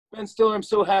Ben Stiller, I'm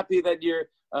so happy that you're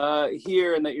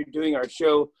here and that you're doing our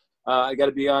show. I got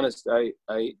to be honest, I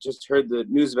just heard the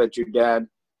news about your dad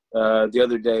the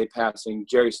other day passing,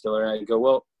 Jerry Stiller, and I go,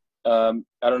 well,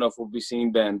 I don't know if we'll be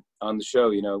seeing Ben on the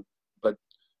show, you know, but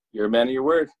you're a man of your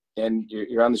word, and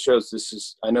you're on the show. So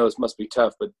I know this must be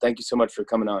tough, but thank you so much for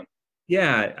coming on.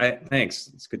 Yeah, thanks.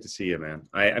 It's good to see you, man.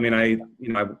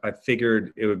 I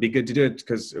figured it would be good to do it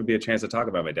because it would be a chance to talk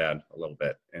about my dad a little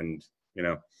bit. And, you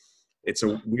know, it's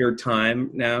a weird time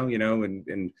now, you know,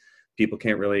 and people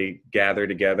can't really gather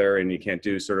together, and you can't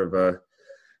do sort of a,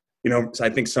 you know, so I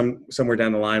think somewhere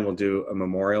down the line we'll do a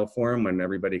memorial for him when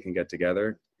everybody can get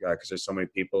together, because there's so many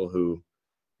people who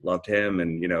loved him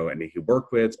and, you know, and he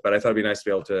worked with, but I thought it'd be nice to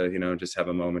be able to, you know, just have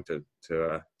a moment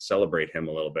to celebrate him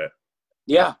a little bit.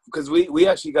 Yeah, because we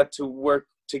actually got to work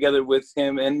together with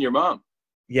him and your mom.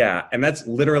 Yeah, and that's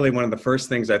literally one of the first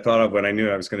things I thought of when I knew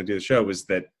I was going to do the show, was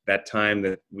that time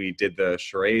that we did the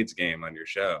charades game on your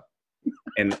show.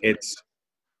 And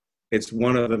it's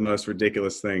one of the most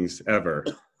ridiculous things ever.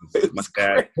 My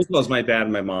dad, as well as my dad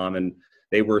and my mom, and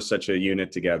they were such a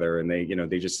unit together, and they, you know,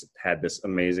 they just had this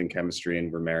amazing chemistry,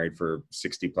 and were married for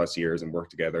 60 plus years and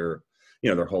worked together, you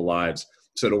know, their whole lives.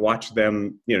 So to watch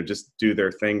them, you know, just do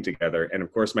their thing together. And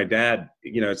of course, my dad,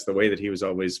 you know, it's the way that he was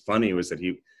always funny, was that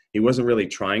he wasn't really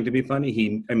trying to be funny.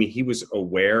 He was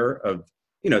aware of,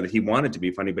 you know, that he wanted to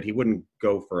be funny, but he wouldn't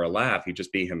go for a laugh. He'd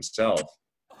just be himself.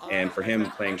 And for him,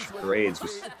 playing charades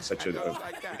was such you know,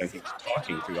 he was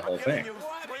talking through the whole thing.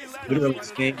 Literally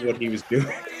saying what he was doing.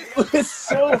 It was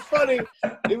so funny.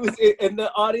 It was in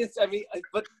the audience. I mean,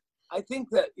 but I think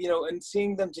that, you know, and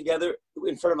seeing them together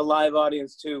in front of a live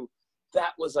audience too,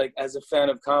 that was like, as a fan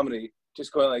of comedy,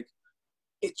 just going like,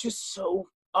 it's just so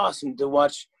awesome to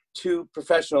watch two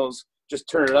professionals just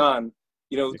turn it on,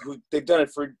 you know, they've done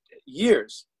it for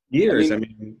years. I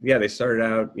mean, yeah, they started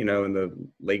out, you know, in the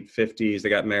late 50s. They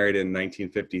got married in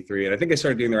 1953. And I think they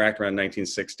started doing their act around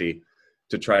 1960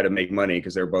 to try to make money,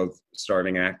 because they're both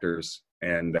starving actors.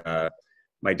 And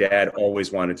my dad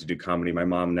always wanted to do comedy. My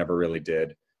mom never really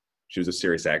did. She was a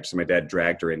serious actress. So my dad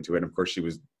dragged her into it. And of course, she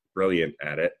was brilliant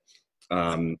at it.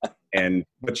 But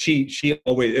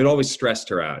it always stressed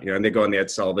her out, you know, and they go on the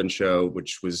Ed Sullivan Show,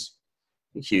 which was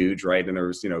huge, right? And there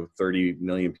was, you know, 30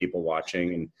 million people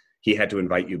watching, and he had to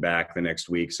invite you back the next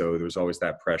week. So there was always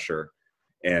that pressure.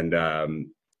 And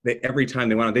every time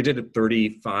they went on, they did it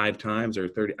 35 times or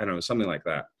 30, I don't know, something like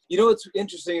that. You know, what's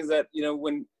interesting is that, you know,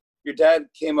 when your dad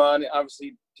came on,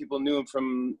 obviously people knew him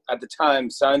from, at the time,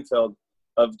 Seinfeld,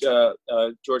 of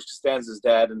George Costanza's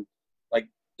dad. And like,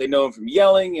 they know him from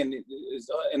yelling, and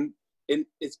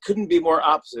it couldn't be more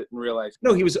opposite in real life.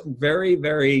 No, he was very,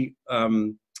 very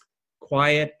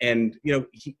quiet, and, you know,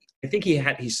 I think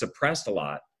he suppressed a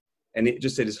lot, and it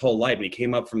just did his whole life. And he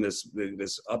came up from this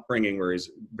upbringing where he's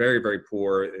very, very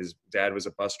poor. His dad was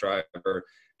a bus driver,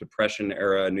 Depression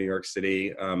era New York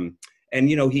City, and,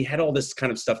 you know, he had all this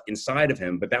kind of stuff inside of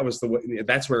him. But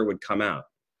that's where it would come out.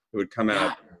 It would come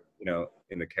out, you know,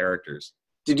 in the characters.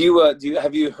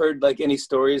 Have you heard like any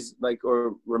stories, like,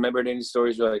 or remembered any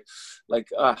stories like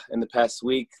in the past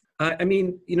week? I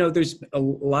mean, you know, there's a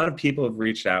lot of people have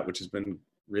reached out, which has been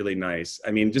really nice.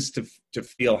 I mean, just to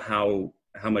feel how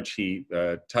much he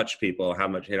touched people, how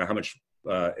much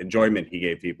enjoyment he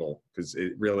gave people, because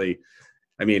it really,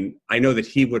 I mean, I know that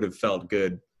he would have felt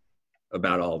good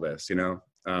about all this, you know,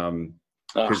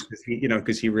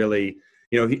 because he really.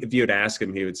 You know, if you would ask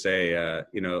him, he would say,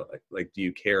 you know, like, do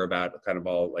you care about kind of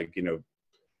all, like, you know,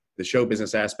 the show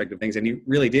business aspect of things? And he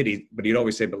really did. But he'd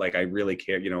always say, but like, I really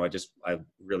care, you know, I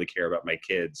really care about my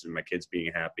kids and my kids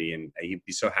being happy. And he'd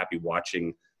be so happy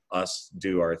watching us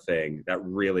do our thing. That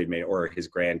really made, or his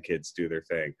grandkids do their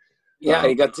thing. Yeah,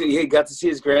 he got to see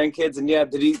his grandkids. And yeah,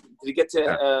 did he get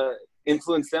to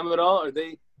influence them at all? Or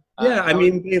they? Yeah, I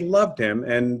mean, they loved him,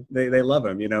 and they love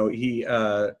him. You know,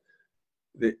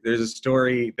 there's a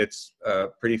story that's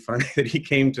pretty funny, that he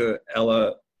came to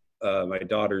Ella, my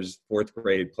daughter's 4th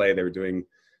grade play. They were doing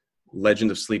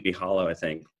Legend of Sleepy Hollow, I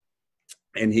think.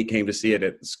 And he came to see it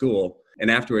at the school.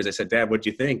 And afterwards I said, Dad, what'd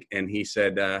you think? And he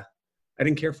said, I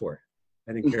didn't care for it.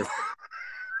 I didn't care for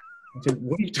it. I said,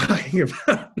 what are you talking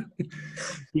about?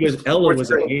 He goes, Ella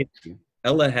was amazing.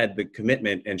 Ella had the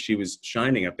commitment, and she was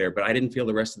shining up there, but I didn't feel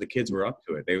the rest of the kids were up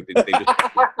to it. They just,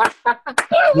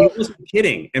 he wasn't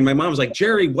kidding. And my mom was like,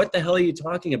 Jerry, what the hell are you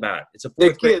talking about? It's a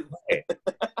 4th grade play.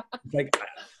 It's like,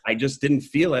 I just didn't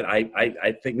feel it.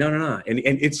 I think, no. And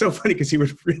it's so funny, because he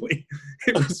was really,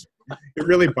 it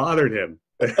really bothered him.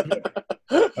 Would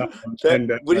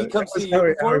he come see you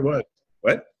perform?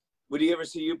 What? Would he ever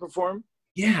see you perform?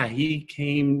 Yeah, he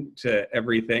came to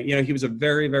everything. You know, he was a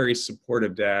very, very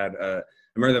supportive dad.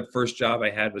 remember the first job I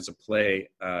had was a play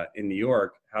in New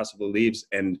York, House of the Leaves,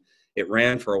 and it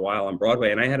ran for a while on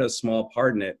Broadway, and I had a small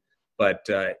part in it, but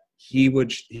he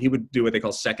would do what they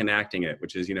call second acting it,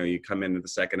 which is, you know, you come into the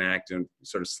second act and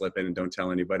sort of slip in and don't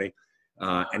tell anybody.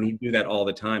 And he'd do that all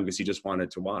the time because he just wanted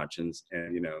to watch and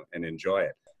you know, and enjoy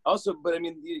it. Also, but I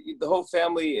mean, the whole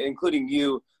family, including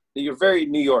you, you're very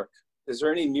New York. Is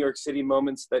there any New York City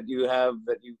moments that you have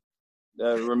that you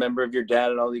remember of your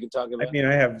dad and all you can talk about? I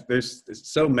mean, there's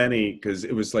so many, because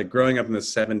it was like growing up in the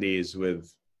 70s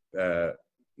with,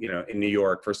 you know, in New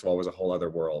York, first of all, was a whole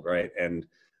other world, right? And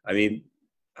I mean,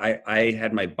 I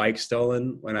had my bike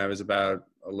stolen when I was about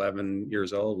 11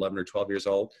 or 12 years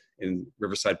old in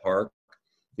Riverside Park.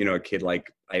 You know, a kid,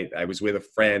 like, I was with a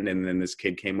friend, and then this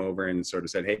kid came over and sort of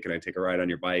said, hey, can I take a ride on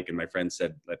your bike? And my friend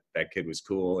said that kid was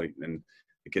cool. And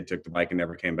the kid took the bike and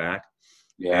never came back.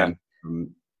 Yeah.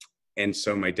 And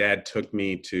so my dad took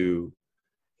me to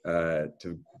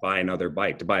buy another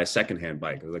bike, to buy a secondhand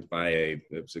bike, like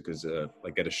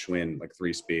like get a Schwinn, like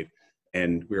 3-speed.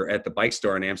 And we were at the bike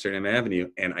store on Amsterdam Avenue,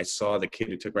 and I saw the kid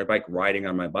who took my bike riding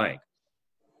on my bike.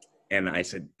 And I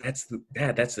said, that's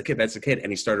the kid.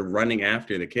 And he started running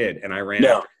after the kid. And I ran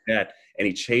after that, and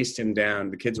he chased him down.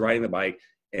 The kid's riding the bike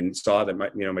and saw that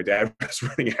my dad was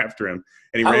running after him.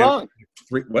 And he How ran long?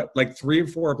 Like 3 or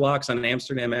 4 blocks on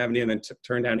Amsterdam Avenue, and then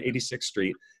turned down 86th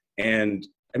Street. And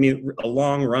I mean, a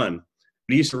long run.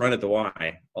 But he used to run at the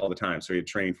Y all the time, so he had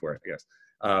trained for it, I guess.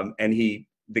 And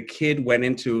the kid went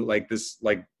into like this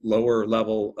like lower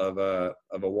level of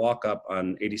a walk up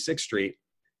on 86th Street.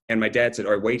 And my dad said,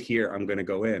 all right, wait here, I'm going to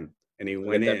go in. And he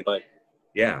went in.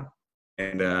 Yeah.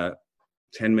 And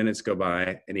 10 minutes go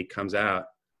by, and he comes out,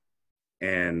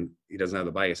 and he doesn't have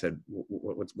the bike. I said,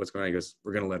 what's going on? He goes,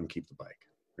 we're going to let him keep the bike.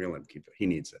 We're going to let him keep it. He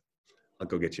needs it. I'll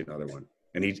go get you another one.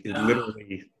 And he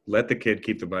literally let the kid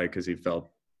keep the bike because he felt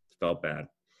bad.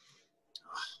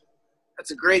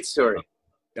 That's a great story.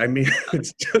 I mean,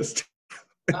 it's just...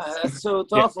 that's so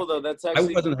thoughtful, though. That's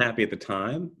actually... I wasn't happy at the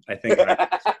time. I think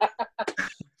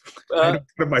I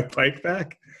put my bike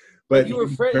back. But you were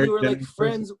like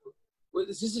friends.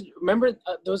 Remember,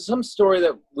 there was some story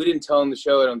that we didn't tell on the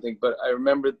show, I don't think, but I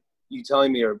remember you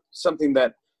telling me, or something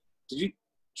that, did you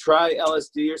try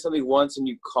LSD or something once and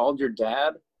you called your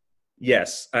dad?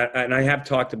 Yes, and I have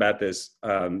talked about this,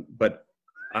 but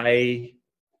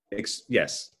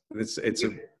yes, it's a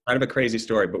kind of a crazy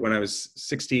story. But when I was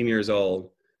 16 years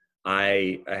old,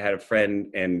 I had a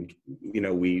friend, and you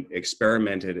know, we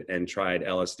experimented and tried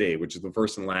LSD, which is the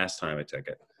first and last time I took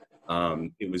it.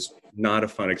 It was not a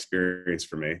fun experience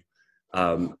for me.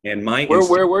 And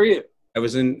where were you? I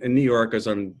was in New York. I was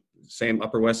on same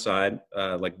Upper West Side,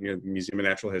 like near the Museum of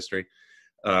Natural History,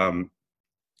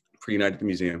 pre-United the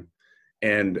museum.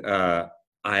 And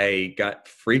I got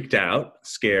freaked out,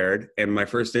 scared, and my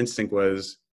first instinct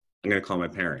was, I'm going to call my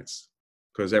parents,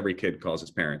 because every kid calls his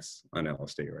parents on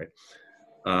LSD, right?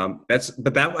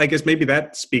 But I guess maybe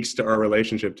that speaks to our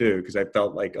relationship too, because I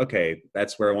felt like, okay,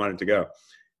 that's where I wanted to go.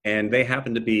 And they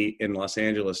happened to be in Los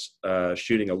Angeles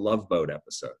shooting a Love Boat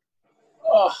episode.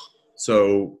 Oh.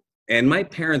 So, and my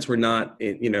parents were not,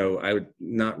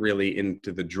 not really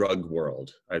into the drug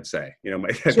world, I'd say. You know,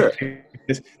 sure.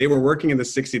 They were working in the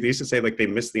 60s. They used to say like they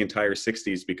missed the entire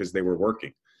 60s because they were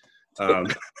working.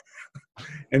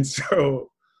 And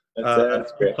so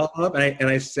that's great. I called up and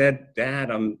I said,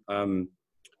 Dad,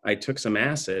 I took some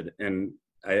acid. And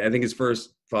I think his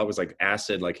first thought was like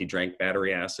acid, like he drank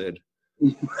battery acid.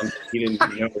 He didn't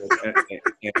know.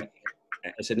 And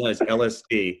I said, no, it's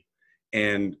LSD.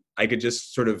 And I could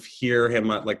just sort of hear him,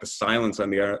 like the silence on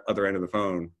the other end of the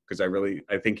phone, because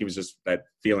I think he was just that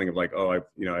feeling of like, oh,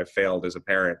 I failed as a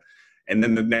parent. And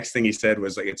then the next thing he said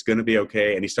was like, it's going to be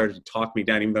okay. And he started to talk me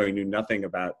down, even though he knew nothing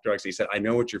about drugs. He said, I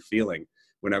know what you're feeling.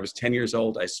 When I was 10 years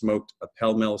old, I smoked a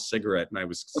Pell-Mell cigarette and I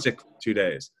was sick for 2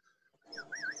 days.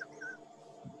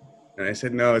 And I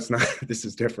said, no, it's not. This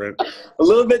is different. A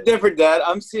little bit different, Dad.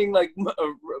 I'm seeing like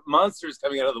monsters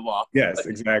coming out of the wall. Yes,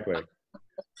 exactly.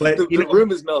 But the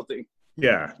room is melting.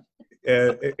 Yeah.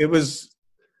 It was...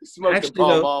 You smoked a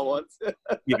Pall Mall once.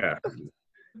 Yeah.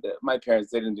 My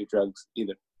parents, they didn't do drugs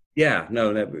either. Yeah,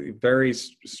 no, very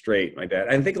straight, my dad.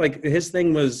 I think like his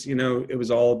thing was, it was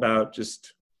all about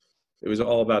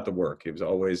the work. It was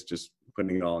always just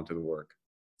putting it all into the work.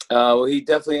 Well, he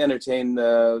definitely entertained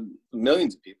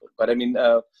millions of people. But I mean,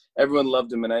 everyone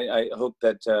loved him, and I hope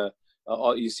that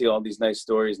you see all these nice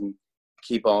stories and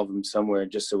keep all of them somewhere,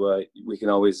 just so we can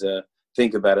always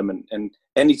think about him. And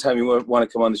anytime you want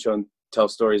to come on the show and tell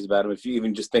stories about him, if you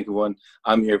even just think of one,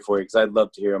 I'm here for you, because I'd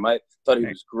love to hear him. I thought he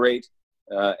was great,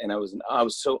 and I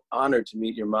was so honored to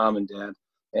meet your mom and dad.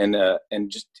 and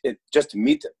just to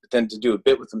meet them, but then to do a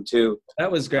bit with them too.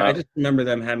 That was great. I just remember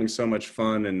them having so much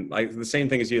fun, and like the same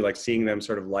thing as you, like seeing them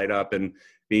sort of light up and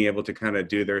being able to kind of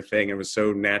do their thing. It was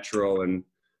so natural, and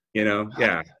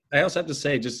yeah. I also have to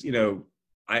say, just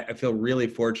I feel really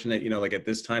fortunate, like at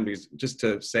this time, because just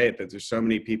to say it, that there's so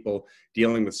many people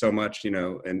dealing with so much,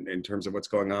 in terms of what's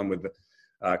going on with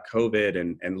COVID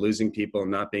and losing people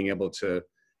and not being able to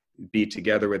be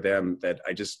together with them, that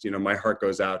I just, my heart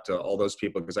goes out to all those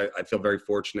people, because I feel very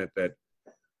fortunate that,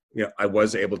 I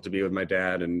was able to be with my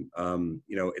dad, and,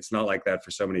 it's not like that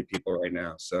for so many people right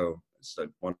now. So I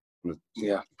want to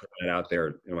put that out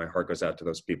there. My heart goes out to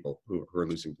those people who are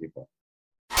losing people.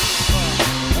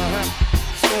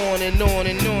 On and on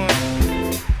and on.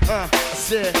 I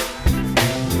said,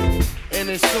 and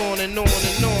it's on and on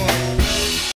and on.